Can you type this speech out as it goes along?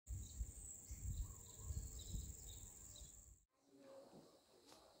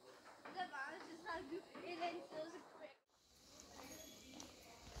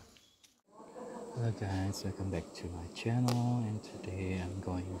Hello guys, welcome back to my channel, and today I'm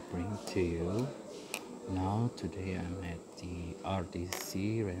going to bring to you. Today I'm at the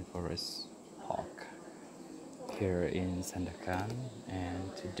RDC Rainforest Park here in Sandakan,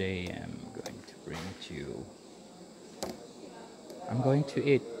 and today I'm going to bring to you. I'm going to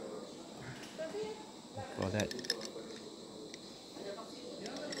eat. For that,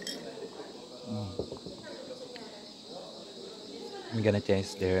 I'm gonna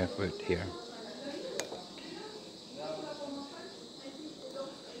taste their food here.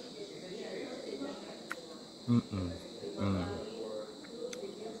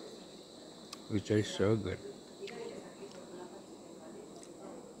 It tastes so good.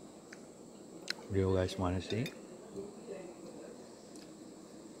 Do you guys want to see?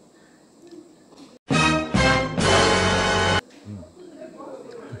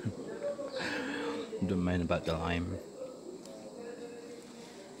 Don't mind about the lime.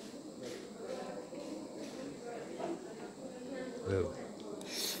 Oh.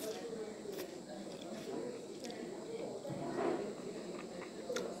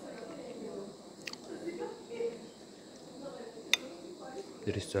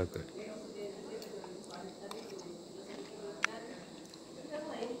 It is so good.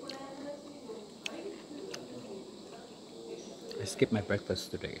 I skipped my breakfast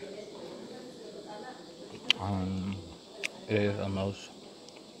today. It is almost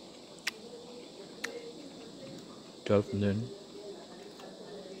 12 noon.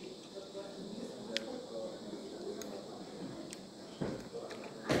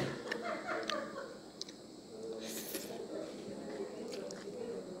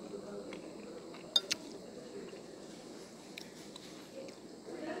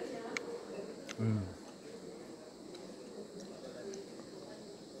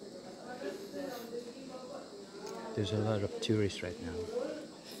 There's a lot of tourists right now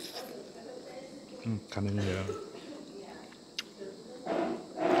coming here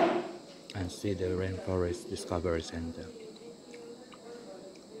and see the Rainforest Discovery Center.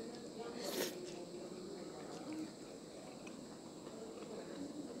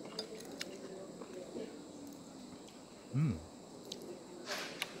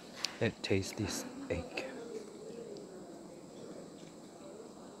 Let's taste this egg.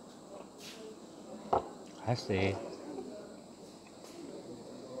 I see.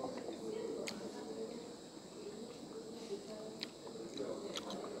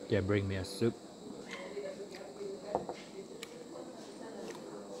 They bring me a soup.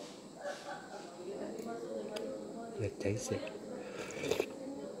 Let's taste it.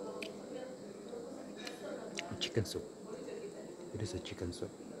 Chicken soup. It is a chicken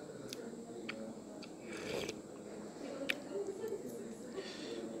soup.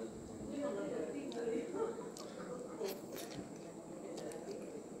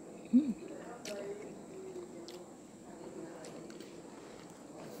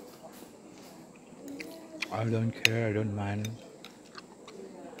 I don't care, I don't mind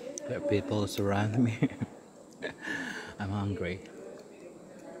that people surround me. I'm hungry.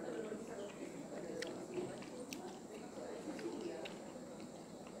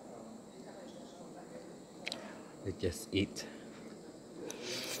 Let's just eat.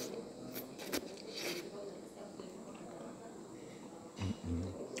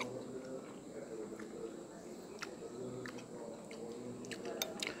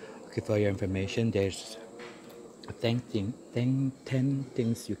 Okay, for your information, there's 10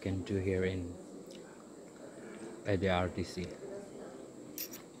 things you can do here at the RDC.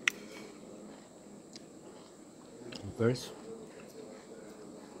 First,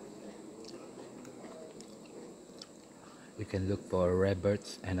 you can look for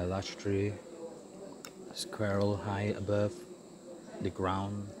rabbits and a large tree, squirrel high above the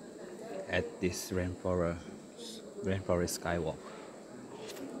ground at this rainforest skywalk.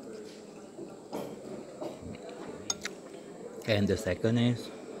 And the second is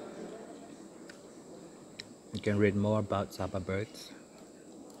you can read more about Sabah birds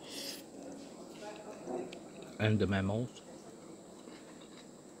and the mammals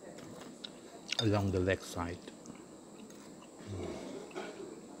along the lakeside.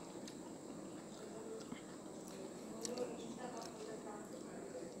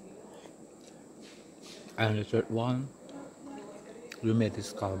 And the third one, you may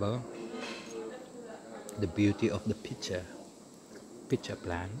discover the beauty of the pitcher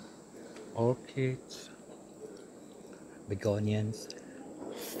plant, orchids, begonias,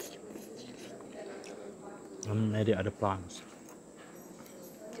 and many other plants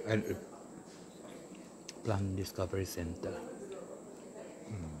at the Plant Discovery Center.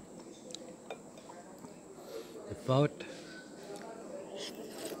 The fourth,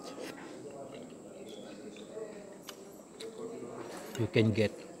 you can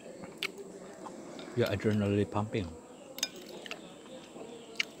get your adrenaline pumping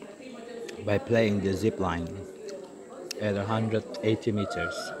by playing the zip line at 180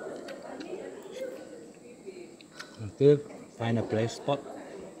 meters. Okay, find a place spot,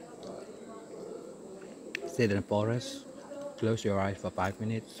 sit in the forest, close your eyes for 5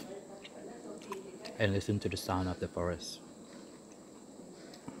 minutes, and listen to the sound of the forest.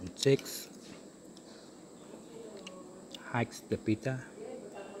 And 6, hikes the pita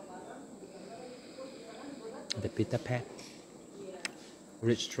path,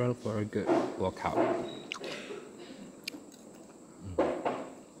 rich trail for a good workout.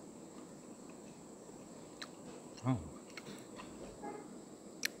 Oh.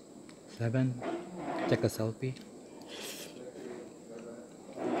 7, take a selfie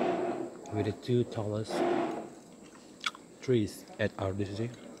with the 2 tallest trees at RDC,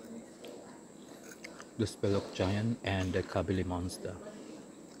 the Spelok Giant and the Kabili Monster.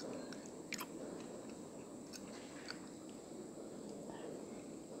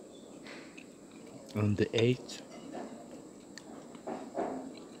 On the 8th,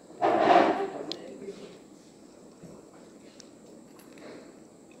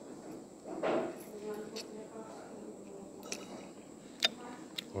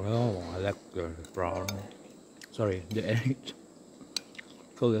 well, I like the brown. Sorry, the 8th.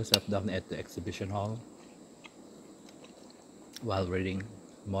 Cool yourself down at the exhibition hall while reading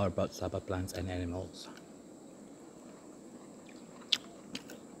more about Sabah plants and animals.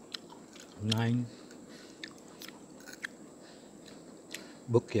 9,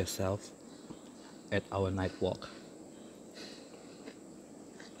 book yourself at our night walk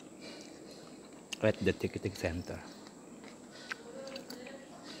at the ticketing center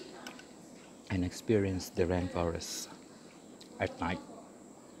and experience the rainforest at night.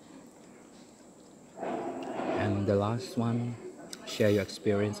 And the last one, share your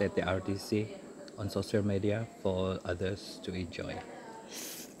experience at the RDC on social media for others to enjoy.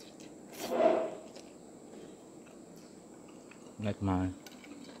 Like mine.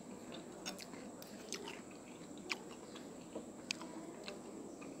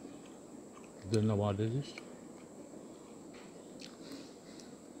 Don't know what this is.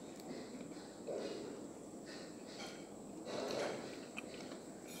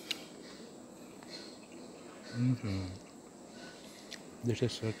 This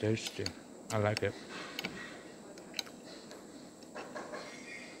is so tasty. I like it.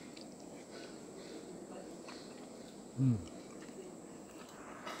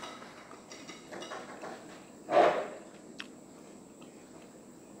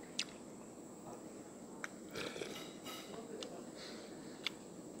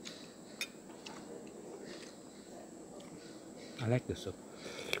 I like the soup.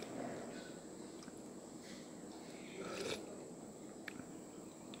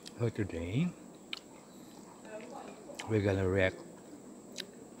 So today we're gonna react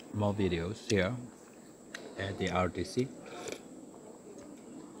more videos here at the RTC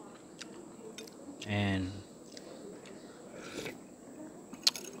and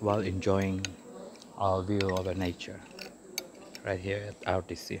while enjoying our view of the nature right here at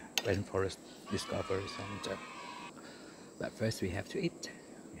RTC, Rainforest Discovery Center. But first we have to eat.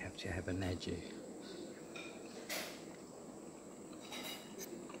 We have to have energy.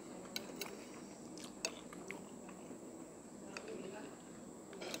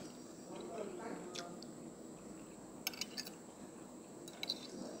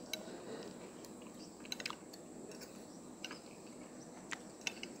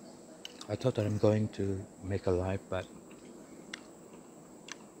 I thought that I'm going to make a live, but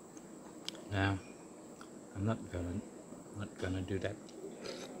yeah, I'm not gonna do that.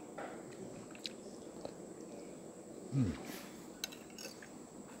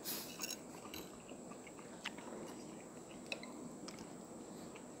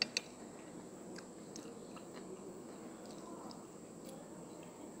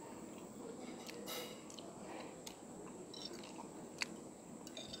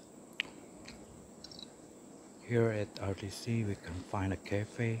 Here at RTC we can find a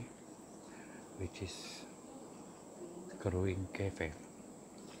cafe, which is Keruing Cafe.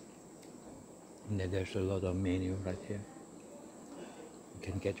 And then there's a lot of menu right here. You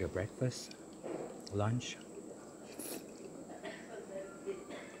can get your breakfast, lunch.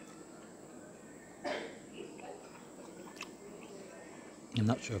 I'm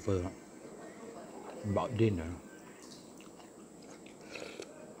not sure about dinner.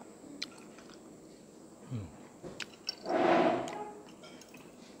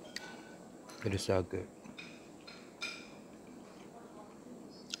 It is so good.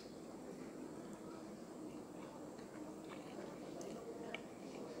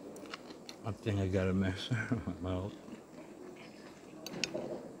 I think I got a mess in my mouth.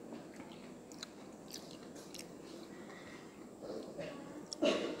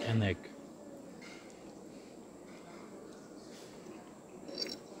 And egg.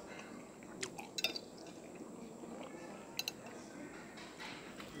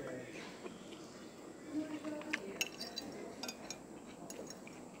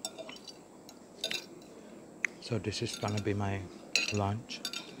 So this is gonna be my lunch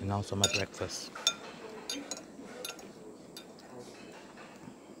and also my breakfast.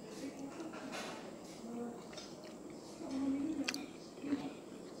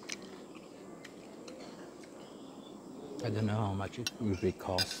 I don't know how much it usually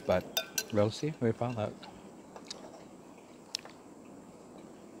costs, but we'll see. We found out.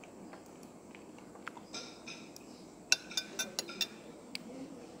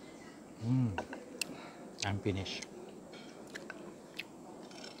 I'm finished.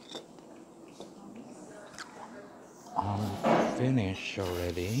 I'm finished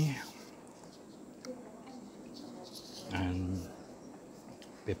already, and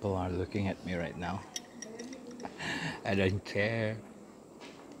people are looking at me right now. I don't care.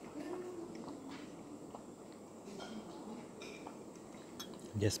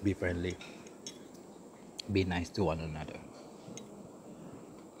 Just be friendly. Be nice to one another.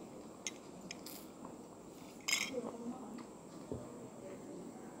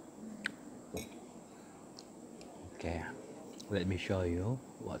 Okay, let me show you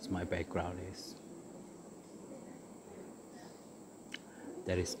what my background is.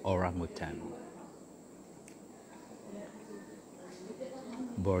 That is orangutan,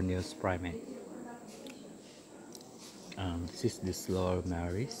 Borneo's primate. This is the slower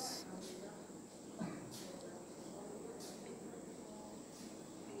maris.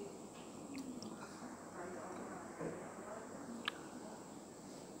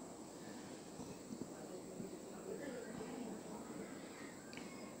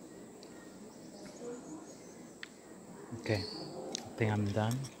 Okay, I think I'm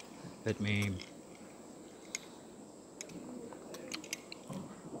done. Let me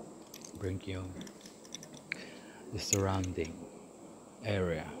bring you the surrounding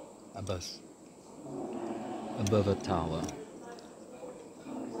area above a tower.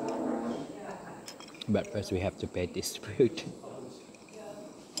 But first we have to pay dispute.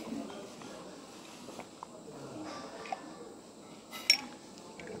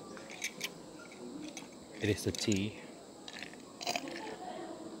 It is a tea.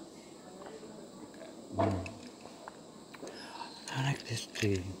 I like this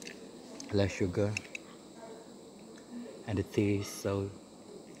tea. Less sugar. And the tea is so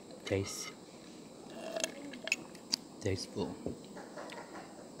tasteful.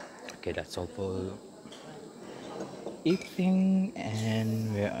 Okay, that's all for eating,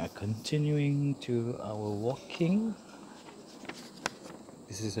 and we are continuing to our walking.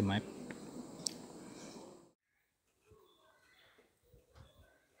 This is a map